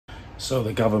So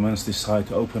the governments decide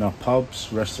to open up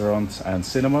pubs, restaurants and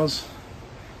cinemas,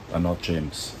 but not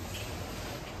gyms.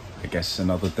 I guess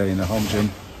another day in the home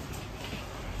gym.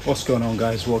 What's going on,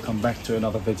 guys? Welcome back to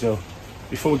another video.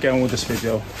 Before we get on with this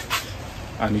video,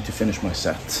 I need to finish my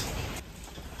set.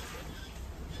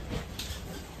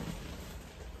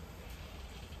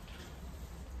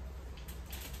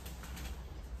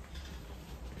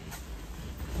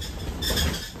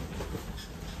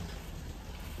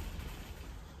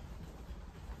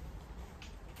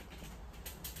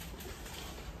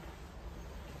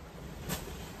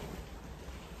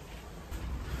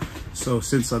 So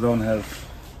since I don't have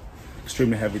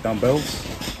extremely heavy dumbbells,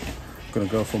 I'm gonna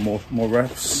go for more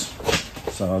reps.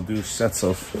 So I'll do sets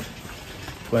of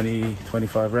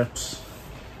 20-25 reps.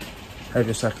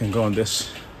 Heaviest I can go on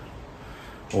this,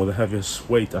 or the heaviest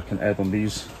weight I can add on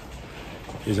these,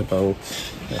 is about,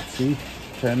 let's see,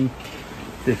 10,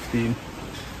 15,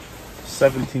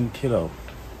 17 kilo.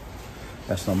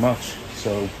 That's not much.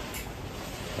 So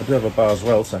I do have a bar as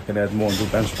well, so I can add more and do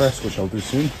bench press, which I'll do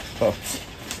soon. But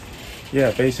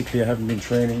yeah, basically I haven't been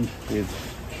training with,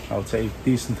 I would say,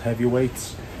 decent heavy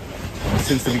weights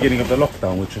since the beginning of the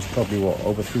lockdown, which is probably what,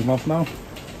 over 3 months now.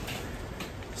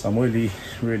 So I'm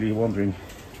really wondering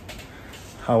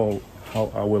how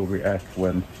I will react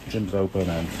when gyms open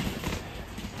and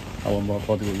how my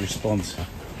body will respond.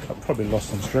 I've probably lost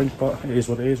some strength, but it is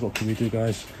what it is. What can we do,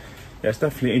 guys? Yeah, it's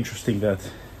definitely interesting that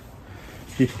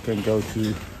people can go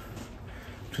to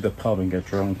the pub and get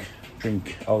drunk,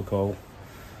 drink alcohol,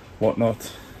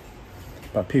 whatnot,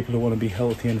 but people who want to be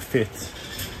healthy and fit,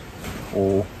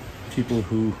 or people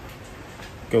who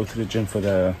go to the gym for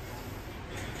their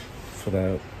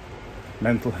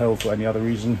mental health or any other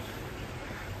reason,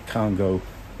 can't go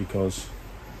because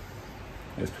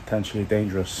it's potentially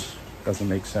dangerous. Doesn't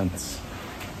make sense.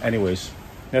 Anyways,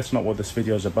 that's not what this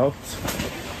video is about.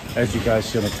 As you guys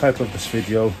see on the title of this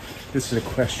video, this is a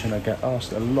question I get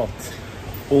asked a lot,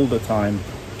 all the time.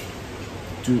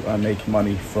 Do I make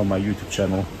money from my YouTube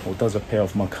channel, or does it pay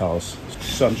off my cars?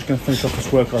 So I'm just going to finish off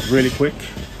this workout really quick,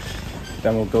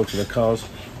 then we'll go to the cars,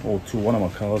 or to one of my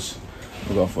cars.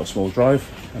 We'll go for a small drive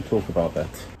and talk about that.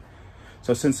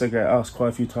 So since I get asked quite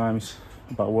a few times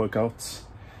about workouts,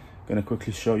 I'm going to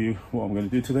quickly show you what I'm going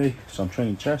to do today. So I'm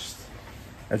training chest.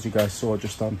 As you guys saw, I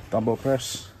just done dumbbell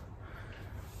press.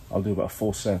 I'll do about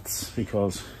 4 sets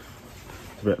because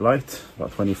it's a bit light, about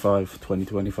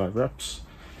 20-25 reps.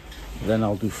 Then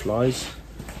I'll do flies.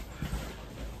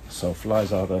 So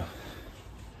flies are the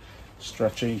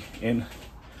stretching in,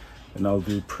 and I'll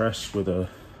do press with a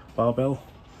barbell,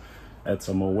 add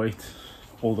some more weight,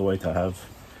 all the weight I have,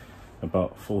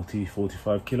 about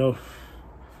 40-45 kilo.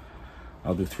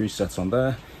 I'll do 3 sets on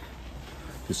there,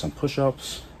 do some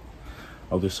push-ups,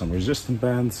 I'll do some resistance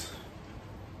bands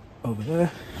over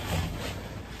there,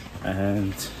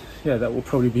 and yeah, that will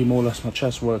probably be more or less my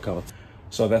chest workout.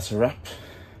 So that's a wrap.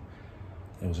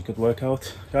 It was a good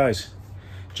workout. Guys,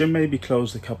 gym may be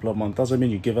closed a couple of months, doesn't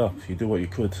mean you give up. You do what you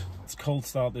could. Let's cold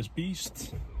start this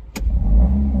beast.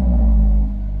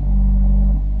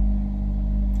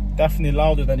 Definitely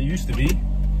louder than it used to be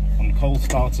on cold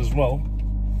starts as well.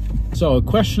 So a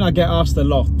question I get asked a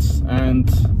lot, and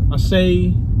I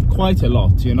say quite a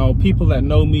lot, you know, people that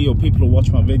know me or people who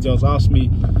watch my videos ask me,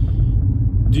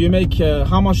 do you make,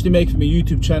 how much do you make from a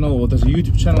YouTube channel, or does a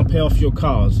YouTube channel pay off your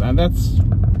cars? And that's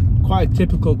quite a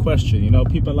typical question, you know.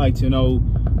 People like to know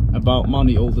about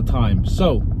money all the time,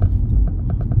 so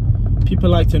people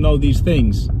like to know these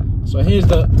things. So here's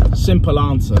the simple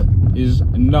answer, is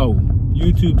no.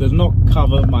 YouTube does not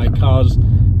cover my cars,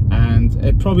 and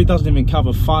it probably doesn't even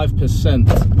cover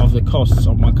 5% of the costs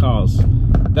of my cars.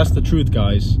 That's the truth,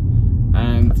 guys.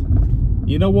 And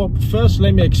you know what, first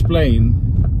let me explain,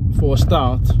 for a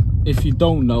start, if you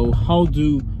don't know, how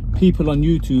do people on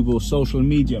YouTube or social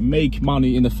media make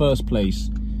money in the first place.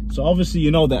 So obviously, you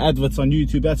know, the adverts on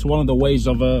YouTube, that's one of the ways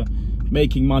of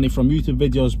making money from YouTube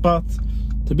videos. But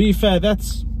to be fair,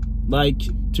 that's like,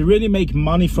 to really make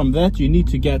money from that, you need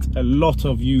to get a lot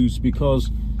of views,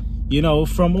 because, you know,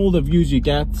 from all the views you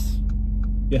get,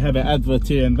 you have an advert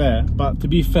here and there. But to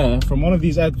be fair, from one of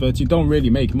these adverts, you don't really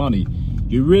make money.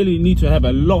 You really need to have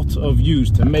a lot of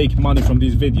views to make money from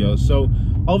these videos. So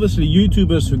obviously,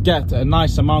 YouTubers who get a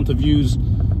nice amount of views,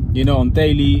 you know, on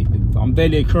daily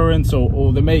occurrence,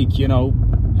 or they make, you know,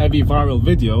 heavy viral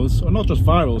videos, or not just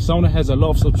viral, someone who has a lot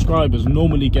of subscribers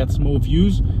normally gets more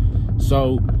views.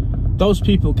 So those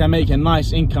people can make a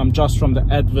nice income just from the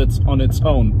adverts on its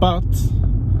own. But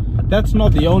that's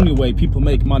not the only way people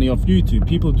make money off YouTube.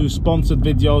 People do sponsored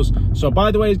videos. So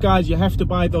by the way, guys, you have to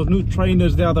buy those new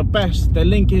trainers. They are the best. The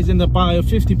link is in the bio.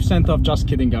 50% off. Just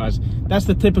kidding, guys. That's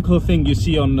the typical thing you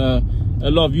see on a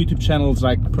lot of YouTube channels,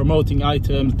 like promoting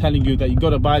items, telling you that you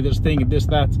got to buy this thing, this,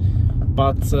 that.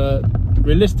 But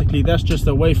realistically, that's just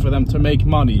a way for them to make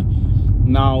money.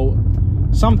 Now,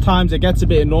 sometimes it gets a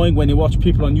bit annoying when you watch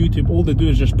people on YouTube. All they do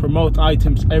is just promote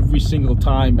items every single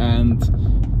time,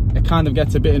 and it kind of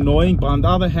gets a bit annoying. But on the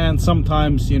other hand,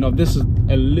 sometimes, you know, this is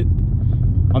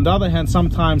on the other hand,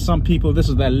 sometimes some people, this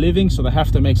is their living, so they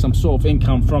have to make some sort of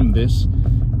income from this.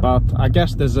 But I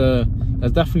guess there's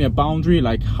definitely a boundary,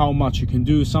 like how much you can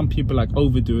do. Some people like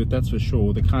overdo it, that's for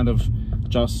sure. They kind of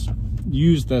just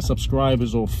use their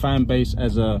subscribers or fan base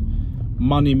as a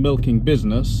money milking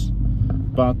business,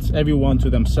 but everyone to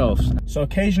themselves. So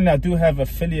occasionally I do have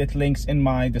affiliate links in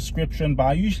my description, but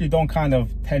I usually don't kind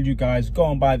of tell you guys go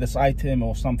and buy this item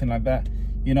or something like that.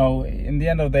 You know, in the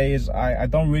end of the day, I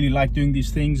don't really like doing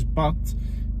these things. But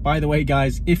by the way,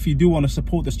 guys, if you do want to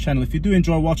support this channel, if you do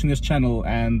enjoy watching this channel,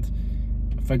 and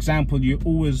for example, you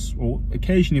always or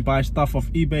occasionally buy stuff off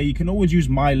eBay, you can always use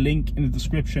my link in the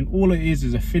description. All it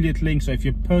is affiliate link. So if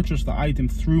you purchase the item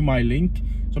through my link,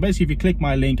 so basically if you click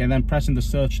my link and then press in the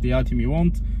search the item you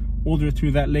want, order it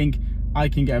through that link, I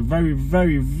can get a very,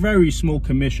 very, very small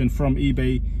commission from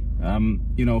eBay,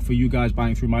 you know, for you guys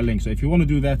buying through my link. So if you want to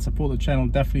do that, support the channel,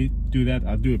 definitely do that.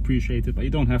 I do appreciate it, but you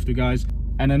don't have to, guys.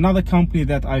 And another company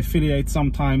that I affiliate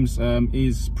sometimes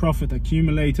is Profit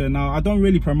Accumulator. Now, I don't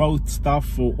really promote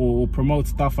stuff or promote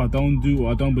stuff I don't do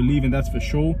or I don't believe in, that's for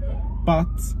sure. But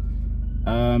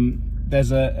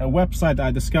there's a website that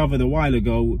I discovered a while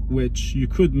ago, which you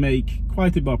could make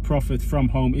quite a bit of profit from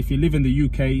home if you live in the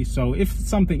UK. So if it's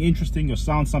something interesting or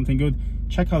sounds something good,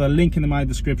 check out the link in my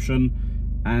description.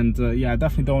 And yeah, I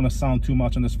definitely don't want to sound too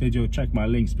much on this video. Check my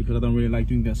links because I don't really like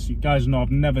doing this. You guys know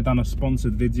I've never done a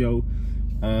sponsored video.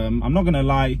 I'm not gonna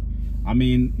lie, I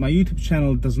mean, my YouTube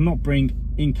channel does not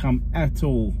bring income at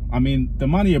all. I mean, the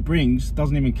money it brings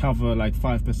doesn't even cover like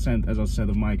 5%, as I said,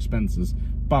 of my expenses.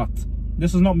 But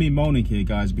this is not me moaning here,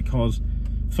 guys, because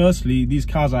firstly, these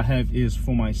cars I have is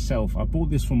for myself. I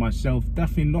bought this for myself,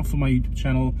 definitely not for my YouTube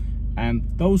channel. And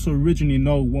those who originally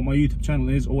know what my YouTube channel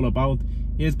is all about,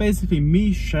 is basically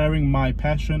me sharing my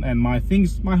passion and my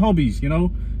things, my hobbies, you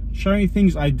know, sharing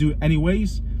things I do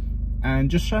anyways,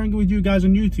 and just sharing it with you guys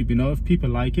on YouTube. You know, if people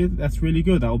like it, that's really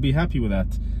good. I'll be happy with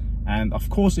that. And of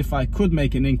course, if I could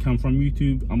make an income from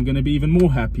YouTube, I'm gonna be even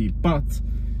more happy. But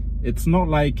it's not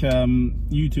like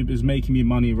YouTube is making me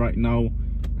money right now.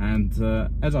 And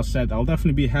as I said, I'll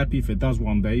definitely be happy if it does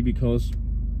one day, because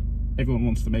everyone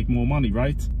wants to make more money,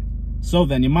 right? So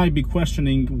then you might be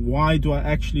questioning, why do I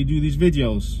actually do these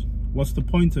videos? What's the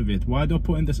point of it? Why do I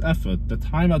put in this effort? The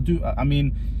time I do, I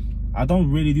mean, I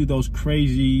don't really do those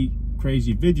crazy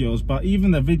videos, but even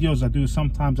the videos I do,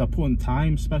 sometimes I put in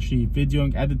time, especially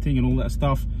videoing, editing and all that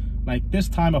stuff. Like this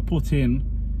time I put in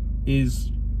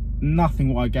is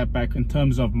nothing what I get back in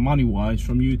terms of money wise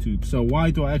from YouTube. So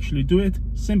why do I actually do it?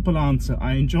 Simple answer,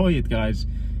 I enjoy it, guys.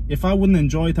 If I wouldn't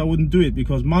enjoy it, I wouldn't do it,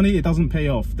 because money, it doesn't pay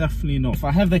off, definitely not. If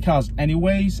I have the cars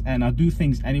anyways and I do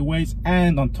things anyways,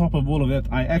 and on top of all of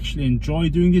that, I actually enjoy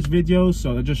doing these videos,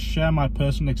 so I just share my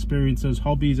personal experiences,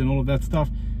 hobbies and all of that stuff,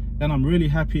 then I'm really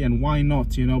happy. And why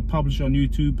not, you know, publish on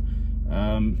YouTube.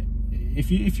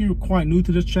 If you're quite new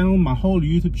to this channel, my whole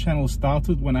YouTube channel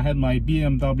started when I had my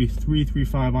BMW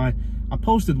 335i. I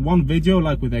posted one video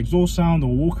like with exhaust sound or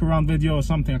walk around video or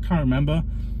something, I can't remember,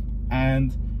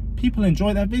 and people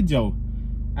enjoyed that video.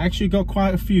 I actually got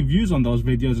quite a few views on those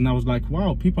videos, and I was like,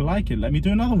 wow, people like it, let me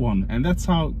do another one. And that's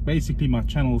how basically my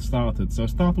channel started. So I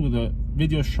started with a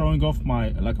video showing off my,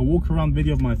 like a walk around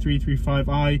video of my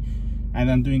 335i, and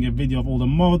then doing a video of all the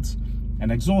mods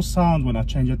and exhaust sound when I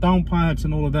change the downpipes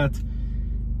and all of that.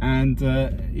 And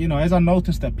you know, as I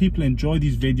noticed that people enjoy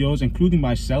these videos, including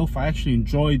myself, I actually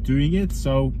enjoy doing it.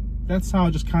 So that's how I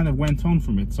just kind of went on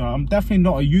from it. So I'm definitely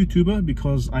not a YouTuber,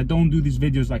 because I don't do these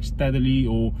videos like steadily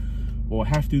or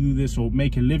have to do this or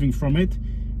make a living from it.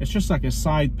 It's just like a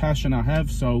side passion I have.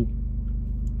 So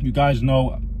you guys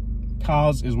know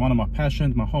cars is one of my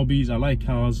passions, my hobbies. I like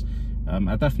cars.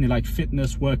 I definitely like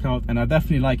fitness, workout, and I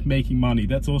definitely like making money.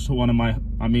 That's also one of my,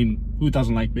 I mean, who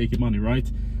doesn't like making money, right?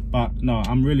 But no,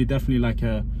 I'm really definitely like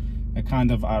a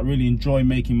kind of, I really enjoy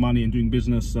making money and doing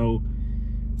business. So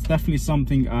it's definitely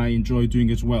something I enjoy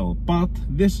doing as well. But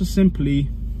this is simply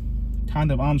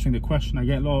kind of answering the question I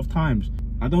get a lot of times.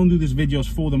 I don't do these videos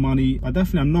for the money.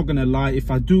 I'm not gonna lie, if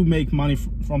I do make money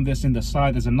from this in the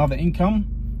side as another income,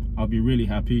 I'll be really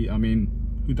happy. I mean,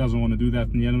 Who doesn't want to do that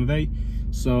in the end of the day?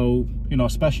 So, you know,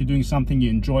 especially doing something you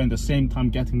enjoy and at the same time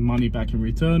getting money back in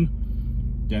return,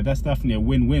 yeah, that's definitely a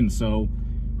win-win. So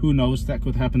who knows, that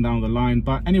could happen down the line.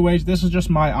 But anyways, this is just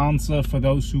my answer for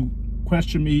those who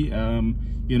question me,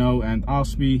 you know, and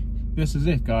ask me. This is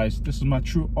it, guys. This is my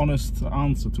true honest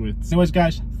answer to it. Anyways,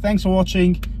 guys, thanks for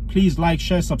watching. Please like,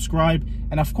 share, subscribe,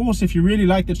 and of course, if you really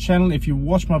like the channel, if you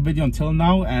watched my video until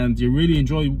now and you really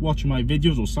enjoy watching my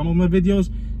videos or some of my videos,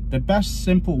 the best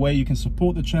simple way you can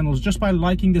support the channel is just by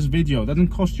liking this video. It doesn't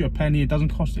cost you a penny. It doesn't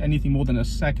cost you anything more than a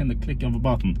second, the click of a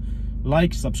button.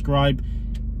 Like, subscribe.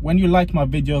 When you like my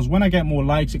videos, when I get more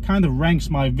likes, it kind of ranks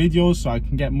my videos so I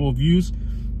can get more views.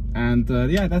 And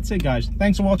yeah, that's it, guys.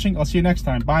 Thanks for watching. I'll see you next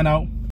time. Bye now.